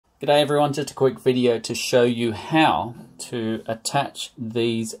G'day everyone, just a quick video to show you how to attach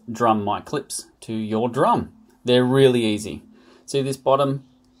these drum mic clips to your drum. They're really easy. See this bottom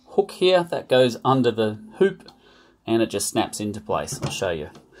hook here that goes under the hoop and it just snaps into place. I'll show you.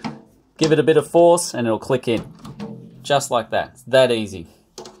 Give it a bit of force and it'll click in. Just like that. It's that easy.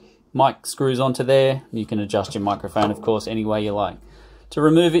 Mic screws onto there. You can adjust your microphone, of course, any way you like. To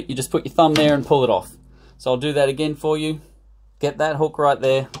remove it, you just put your thumb there and pull it off. So I'll do that again for you. Get that hook right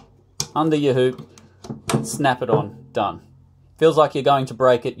there, under your hoop, snap it on, done. Feels like you're going to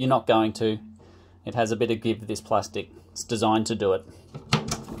break it, you're not going to. It has a bit of give, this plastic. It's designed to do it.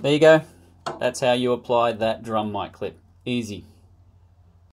 There you go. That's how you apply that drum mic clip. Easy.